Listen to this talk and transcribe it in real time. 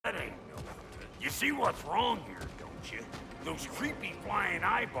You see what's wrong here, don't you? Those creepy flying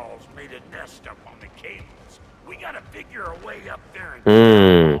eyeballs made a nest up on the cables. We gotta figure a way up there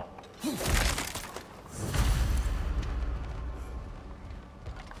and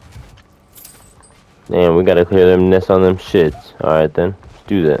Damn, we gotta clear them nests on them shits. Alright then, let's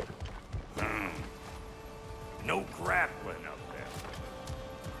do that. No grappling up there.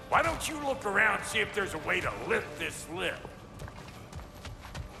 Why don't you look around, see if there's a way to lift this lift?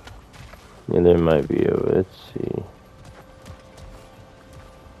 Yeah, there might be a, let's see.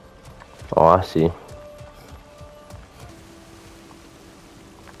 Oh, I see.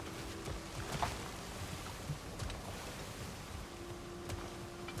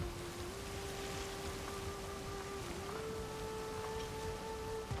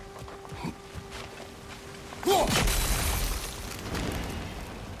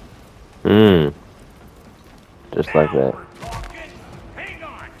 Just like that. Hang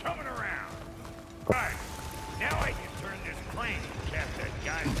on, coming around. Right, now I can turn this plane and cap that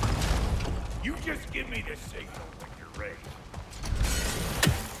guy. You just give me the signal when you're ready.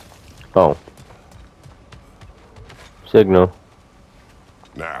 Oh. Signal.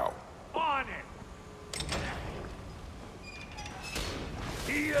 Now. On it.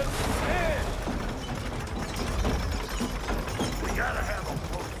 He is dead. We gotta have a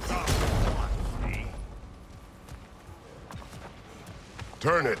post off. See?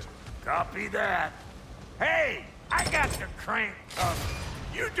 Turn it. Copy that. Hey, I got the crank covered.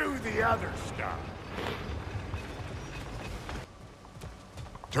 You do the other stuff.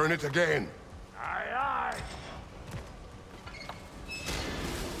 Turn it again. Aye, aye.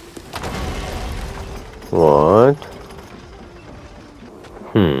 What?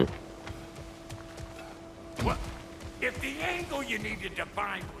 Well, if the angle you needed to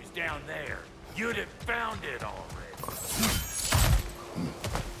find was down there, you'd have found it already.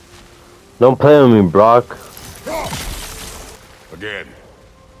 Don't play with me, Brock. Again.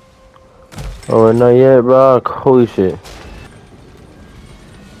 Oh, not yet, Brock. Holy shit.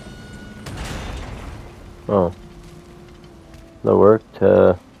 Oh. That worked.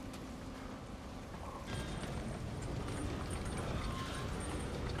 Oh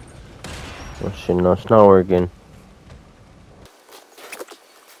shit, no, it's not working.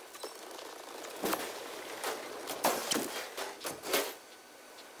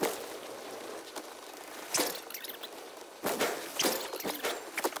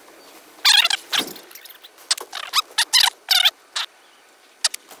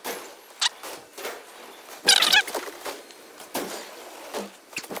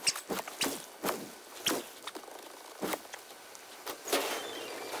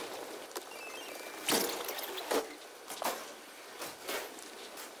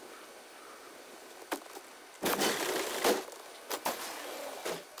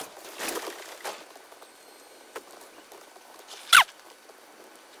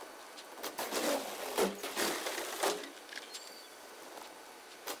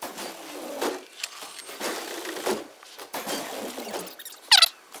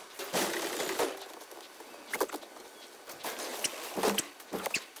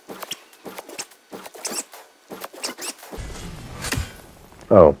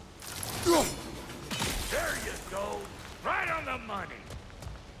 Oh. There you go. Right on the money.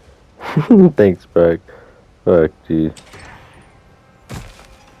 Thanks, Brock. Fuck, dude.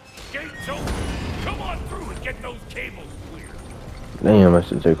 Gates open. Come on through and get those cables clear. Damn, that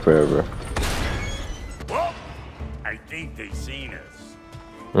should take forever. Well, I think they seen us.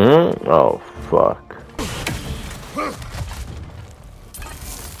 Oh, fuck.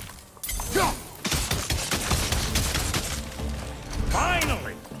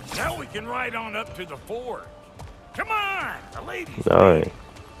 Finally! Now we can ride on up to the forge. Come on! The lady's Alright. waiting.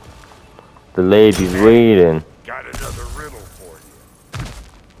 The lady's waiting. Got another riddle for you.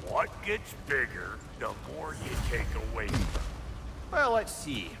 What gets bigger, the more you take away from it? Well, let's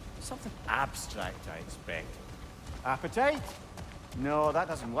see. Something abstract, I expect. Appetite? No, that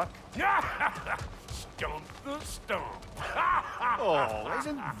doesn't work. Stump the stump. Oh,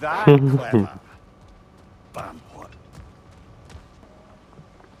 isn't that clever? Bam, what?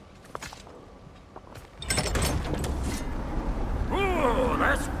 Ooh,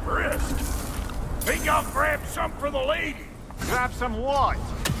 that's brisk. Think I'll grab some for the lady. Grab some what?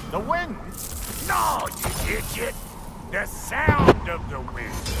 The wind? No, you idiot. The sound of the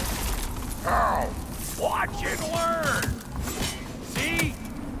wind. How? Watch and learn. See?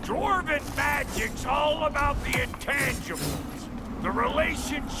 Dwarven magic's all about the intangibles. The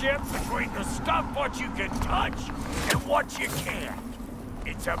relationship between the stuff what you can touch and what you can't.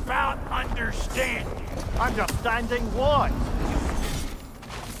 It's about understanding. Understanding what?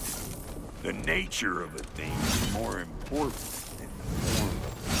 The nature of a thing is more important than the form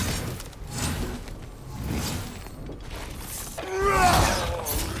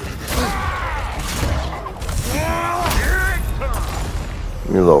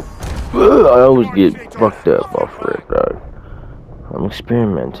You little. I always get fucked up off rip, dog. I'm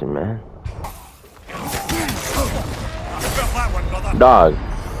experimenting, man. Dog.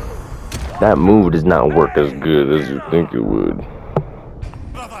 That move does not work as good as you think it would.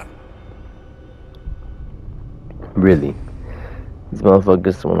 Really. These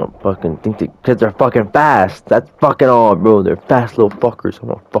motherfuckers wanna fucking think the kids are fucking fast. That's fucking all, bro. They're fast little fuckers. I'm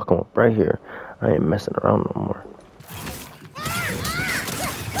gonna fuck them up right here. I ain't messing around no more.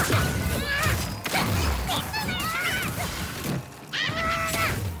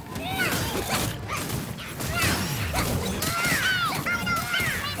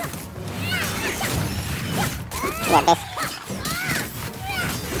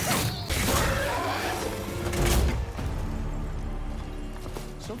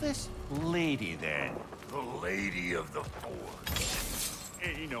 So this lady then? the Lady of the Forge.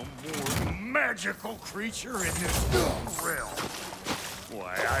 Ain't no more magical creature in this realm.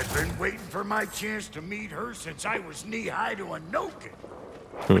 Why, I've been waiting for my chance to meet her since I was knee-high to a Noken.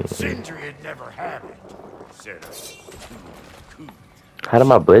 But Sindri had never had it. Said How did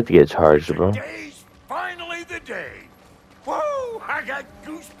my blades get charged, bro? Today's finally the day. Whoa! I got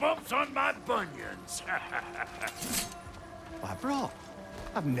goosebumps on my bunions. Why, bro,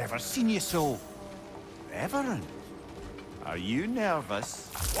 I've never seen you so reverent. Are you nervous?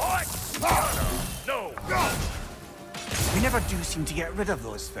 What? No. We never do seem to get rid of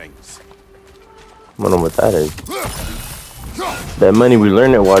those things. I don't know what that is. That money we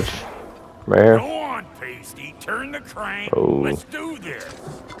learned at watch. Right here. Go on, Pasty. Turn the crank. Oh. Let's do this.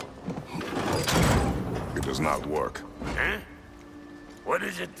 It does not work. Huh? What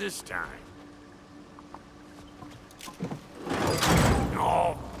is it this time?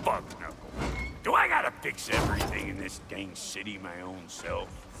 Oh, fuck no. Do I gotta fix everything in this dang city my own self?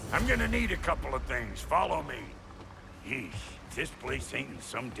 I'm gonna need a couple of things. Follow me. Yeesh, this place ain't in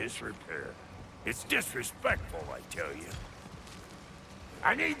some disrepair. It's disrespectful, I tell you.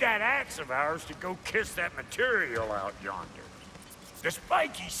 I need that axe of ours to go kiss that material out yonder. The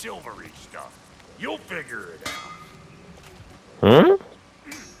spiky silvery stuff. You'll figure it out.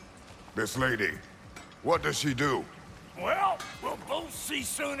 Hmm? This lady, what does she do? Well, we'll both see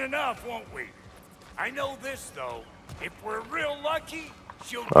soon enough, won't we? I know this, though. If we're real lucky,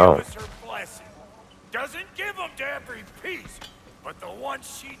 she'll give us her blessing. Doesn't give them to every piece, but the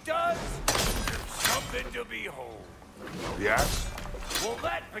ones she does, there's something to behold. Yes? Well,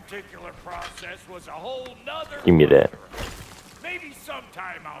 that particular process was a whole nother... Give me that. Maybe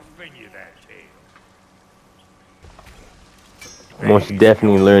sometime I'll spin you that tale. Most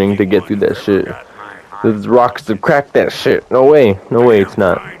definitely learning to get through that shit. There's rocks to crack that shit. No way. No way it's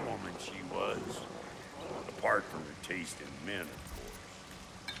not. Fine woman she was. Apart from her taste in men, of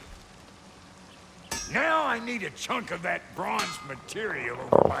course. Now I need a chunk of that bronze material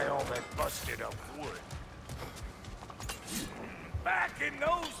over by all that busted up wood. Back in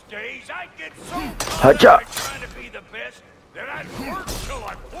those days, I'd get so caught up in trying to be the best that I'd work till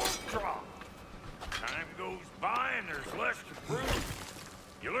I pork drop. Time goes by and there's less to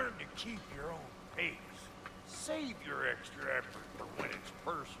prove. You learn to keep your own pace. Save your extra effort for when it's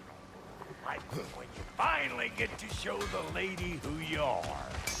personal. Like when you finally get to show the lady who you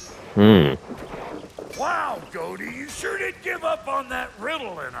are. Wow, Goody, you sure did give up on that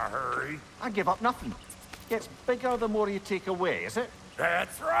riddle in a hurry. I give up nothing. Gets bigger the more you take away, is it?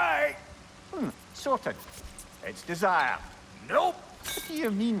 That's right. Sorted. It's desire. Nope. What do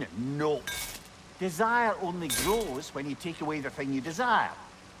you mean, no? Desire only grows when you take away the thing you desire.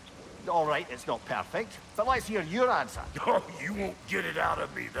 All right, it's not perfect, but let's hear your answer. Oh, you won't get it out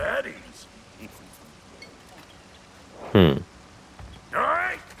of me that easy. All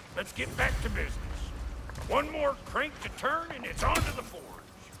right, let's get back to business. One more crank to turn and it's on to the forge.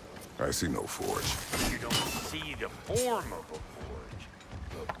 I see no forge. You don't see the form of a forge,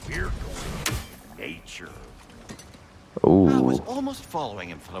 but we're going to nature. I was Ooh. almost following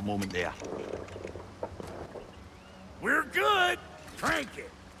him for a moment there. We're good. Crank it.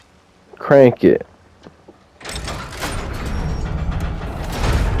 Crank it.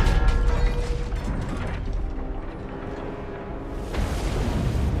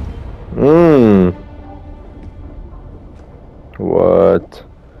 What?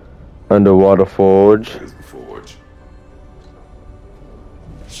 Underwater forge. Here's the forge.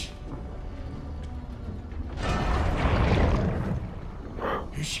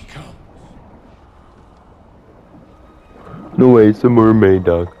 Here she comes. No way, it's a mermaid,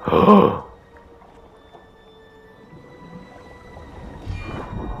 dog.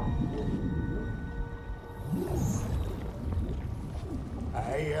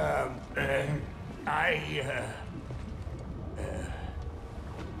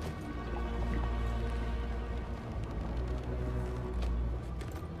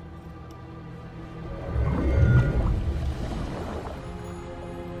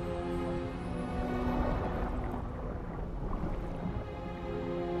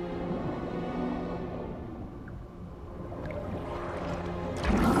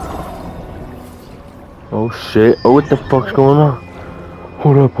 Oh shit. Oh, what the fuck's going on?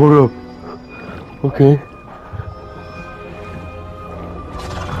 Hold up, hold up. Okay.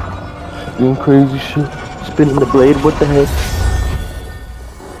 Doing crazy shit. Spinning the blade, what the heck?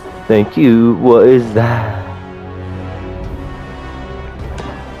 Thank you. What is that?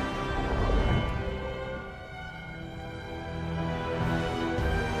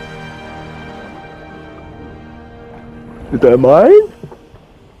 Is that mine?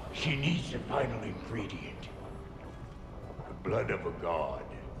 She needs the final ingredient. The blood of a god.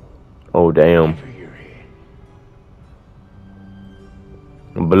 Oh damn. Give her your head.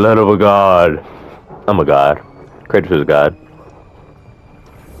 Blood of a god. I'm a god. Kratos is a god.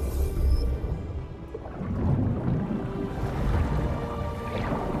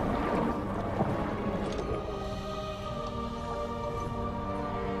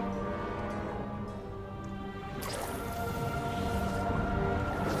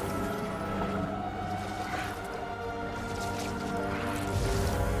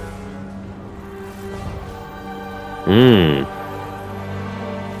 Mmm.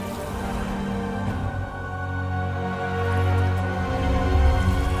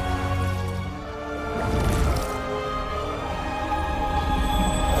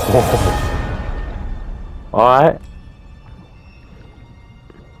 Alright.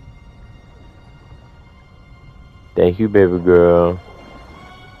 Thank you, baby girl.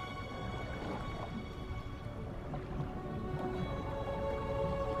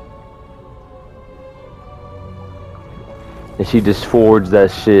 And she just forged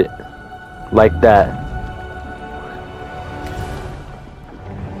that shit like that.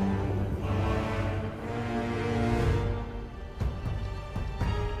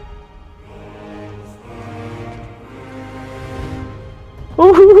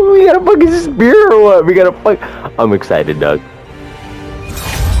 Ooh, we got a fucking spear or what? We got a fuck. I'm excited, Doug.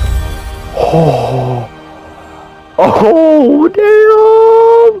 Oh, oh,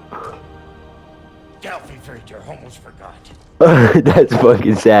 damn! Delphi almost forgot. That's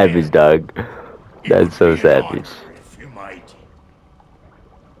fucking savage, dog. That's so savage. If you might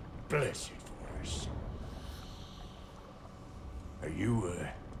bless it for us. Are you,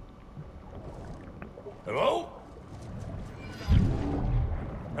 hello?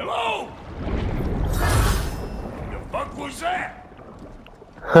 Hello? The fuck was that?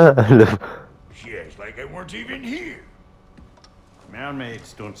 Yes, like I weren't even here.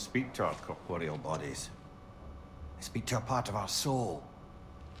 Mermaids don't speak to our corporeal bodies. They speak to a part of our soul.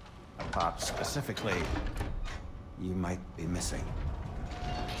 A part specifically you might be missing.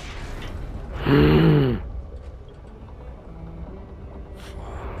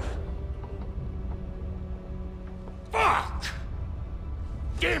 Fuck!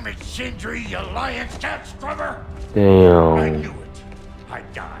 Damn it, Sindri, you lion cat scrubber! I Damn. knew it. I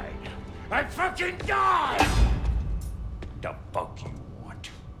died. I fucking died! The fuck you want?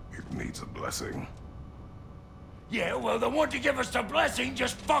 It needs a blessing. Yeah, well, the one to give us the blessing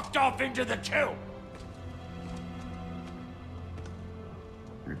just fucked off into the tomb.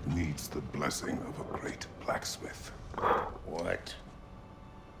 It needs the blessing of a great blacksmith. What?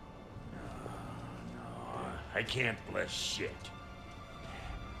 No, I can't bless shit.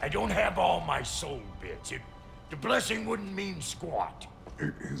 I don't have all my soul bits. The blessing wouldn't mean squat.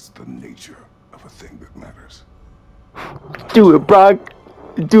 It is the nature of a thing that matters. Do it, Brock.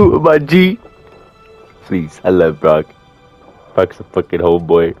 Do it, my G. Please, I love Brock. Brock's a fucking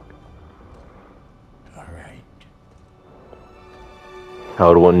homeboy. All right. I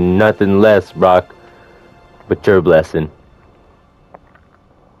would want nothing less, Brock, but your blessing.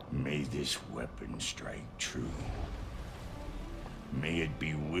 May this weapon strike true. May it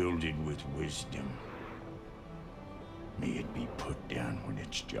be wielded with wisdom. May it be put down when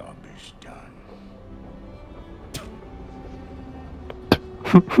its job is done.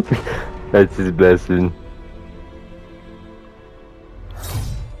 That's his blessing.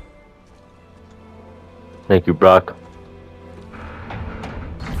 Thank you, Brock.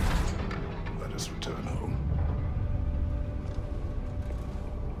 Let us return home.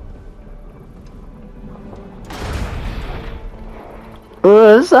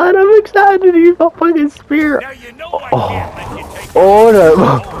 Son, I'm excited to use my fucking spear. Now you know I can't let you take Oh, no.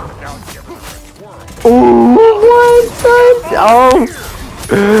 Ooh, what, son? Oh.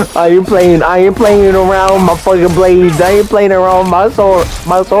 I ain't playing around my fucking blades. I ain't playing around my sword,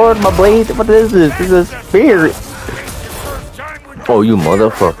 my blade. What is this? This is a spear. Oh, you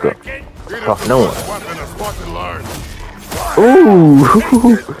motherfucker. Fuck no one. Weapon of what to learn. Ooh.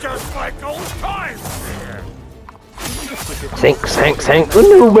 Just like old times. Sink. A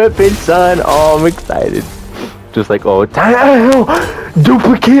new weapon, son. Oh, I'm excited. Just like old time.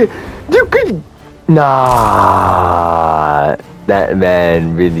 Duplicate. Nah, that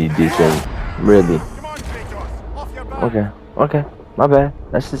man really decent. Really. Okay, okay, my bad.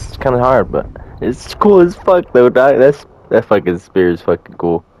 That's just kind of hard, but it's cool as fuck though, dog. That fucking spear is fucking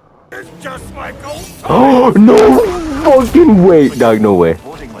cool. It's just like old Oh no fucking way, dog. No way.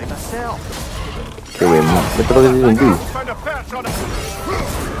 Voting like myself. Okay, wait, what the fuck does it even do?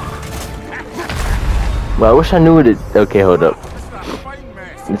 Well, I wish I knew what it. Okay, hold up.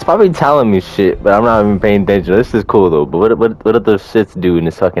 It's probably telling me shit, but I'm not even paying attention. This is cool though. But what do those shits do in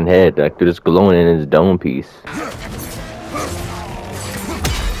his fucking head? Like they're just glowing in his dome piece.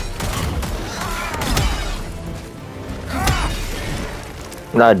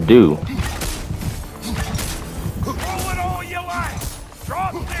 What I do?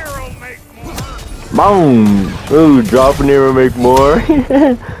 Boom! Ooh, drop near will make more.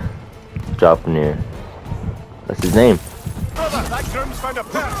 Drop near. That's his name. Brother, that groom's found a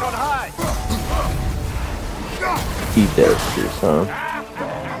perch on high. Eat that shit, son.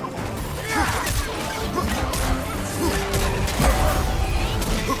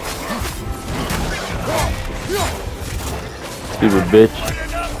 Stupid bitch.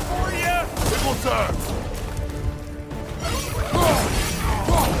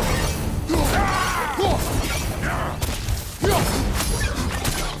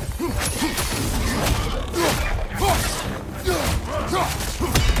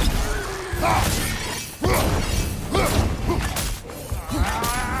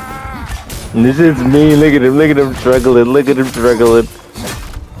 And this is me. Look at him struggling. Look at him struggling.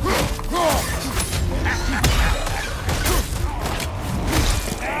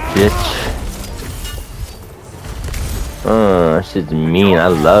 Bitch. Oh, that shit's mean. I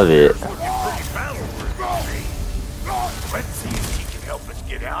love it. Let's see if he can help us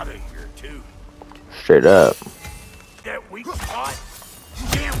get out of here too. Straight up. That weak spot,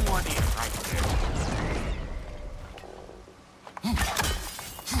 jam one in right there.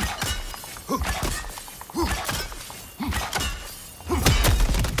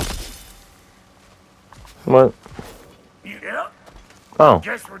 What? Yeah. Oh.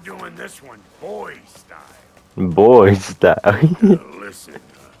 Guess we're doing this one boy style. Boy style. Listen.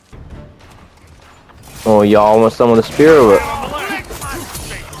 Oh, y'all want some of the spear of it?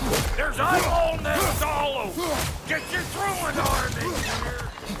 There's eyeball nests all over. Get your throwing arm in here.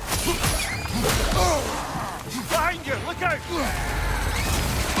 Behind you, look out.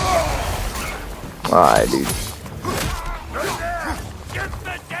 Alright, dude. Right there. Get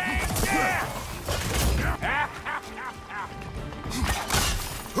the dang gas.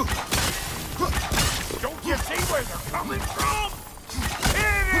 Don't you see where they're coming from?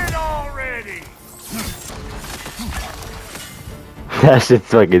 Hit it already. That shit's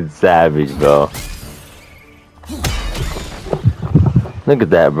fucking savage, bro. Look at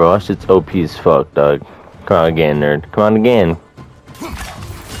that, bro. That shit's OP as fuck, dog. Come on again, nerd. Come on again.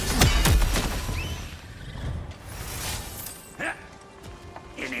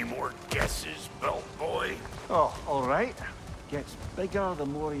 Any more guesses, belt boy? Oh, all right. Gets bigger the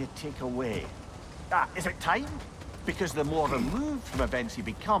more you take away. Ah, is it time? Because the more removed from events you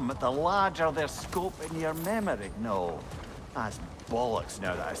become, the larger their scope in your memory. No, that's bollocks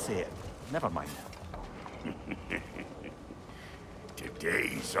now that I say it. Never mind.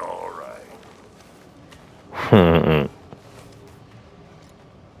 Today's all right.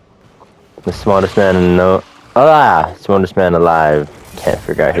 The smartest man in the smartest man alive. Can't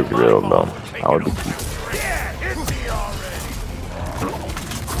figure out his real, bro. I would be cheap. Yeah, hit me already.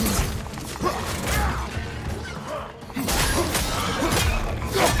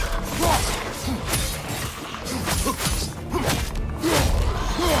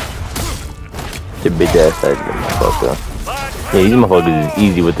 The bitch ass that motherfucker. Yeah, these motherfuckers is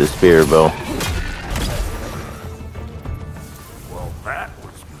easy with the spear, bro. Well, that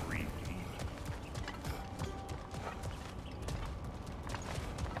was creepy.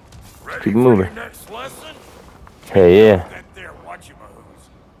 Ready Keep for moving. your next lesson? Hey, yeah. That there, watch-a-mahoos.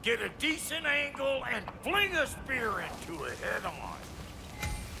 Get a decent angle and fling a spear into it head on.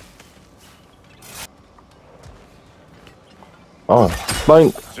 Oh,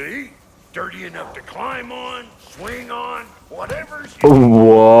 boink. See? Dirty enough to climb on, swing on, whatever's you.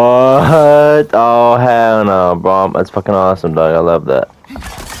 What? Oh, hell no, bro. That's fucking awesome, dog. I love that.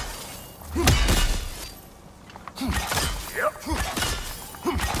 Yep.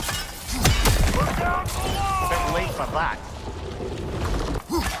 Look out below! Bit late for that.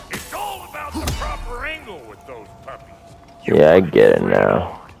 It's all about the proper angle with those puppies. Yeah, I get it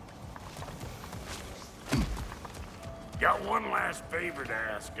now. Got one last favor to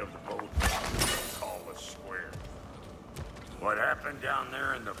ask of the both. Call us square. What happened down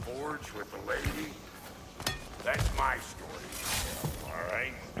there in the forge with the lady? That's my story. All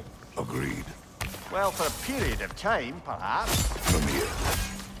right? Agreed. Well, for a period of time, perhaps. Come here.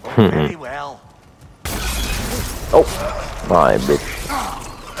 Oh, very well. Oh, my bitch.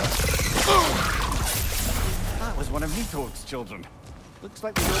 That was one of Nito's children. Looks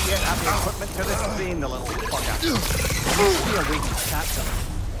like we don't yet have the equipment to restrain the little bugger. Must be a way to catch him.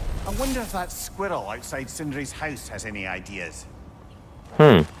 I wonder if that squirrel outside Sindri's house has any ideas.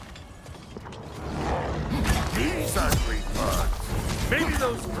 These ugly bugs. Maybe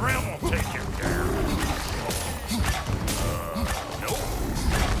those Grim will take him down. Nope.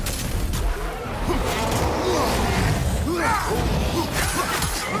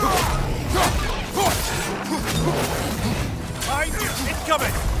 Behind you! It's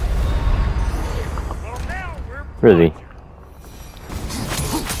coming! Well, now we're... Really?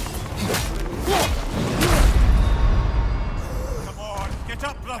 Come on, get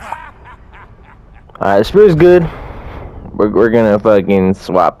up, brother! Alright, spear's good. We're gonna fucking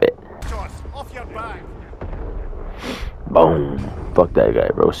swap it. Joss, off your back! Boom. Fuck that guy,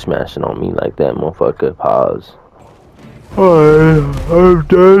 bro. Smashing on me like that, motherfucker. Pause. Alright, I'm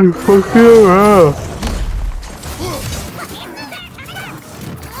done fucking around.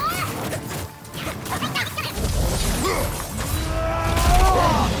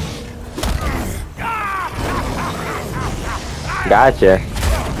 Gotcha.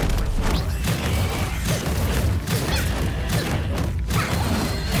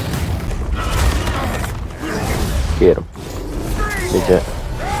 Get him. Good job.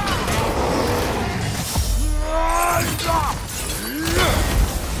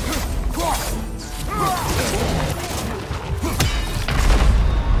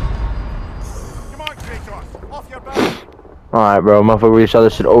 Come on, Kratos, off your back! Alright, bro. Motherfucker really shot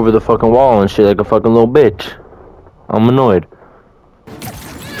this shit over the fucking wall and shit like a fucking little bitch. I'm annoyed.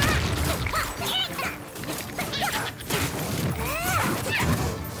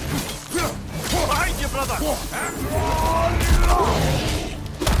 Behind you, brother!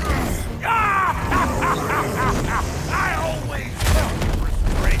 I always knew you were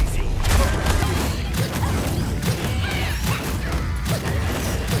crazy!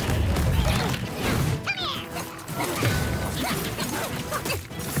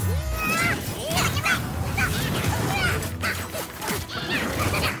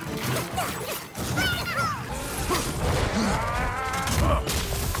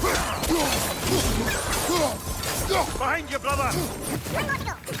 Behind you, brother!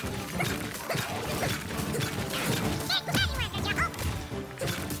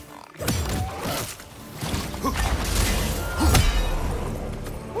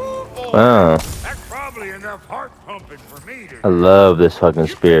 Wow. That's probably enough heart pumping for me to... I love this fucking You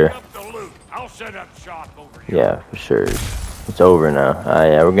spear. pick up the loot. I'll set up shop over here. Yeah, for sure. It's over now.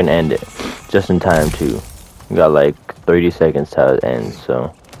 Yeah, we're gonna end it. Just in time, too. We got like 30 seconds till it ends,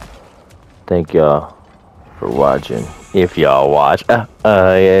 so... Thank y'all for watching. If y'all watch.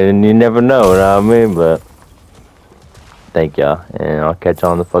 And you never know, what I mean? But... Thank y'all. And I'll catch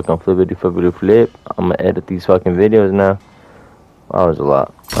y'all on the fucking flippity flip. I'm gonna edit these fucking videos now. That was a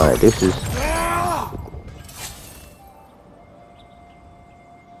lot. Alright, this is...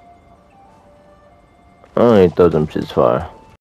 I don't even throw them shits far.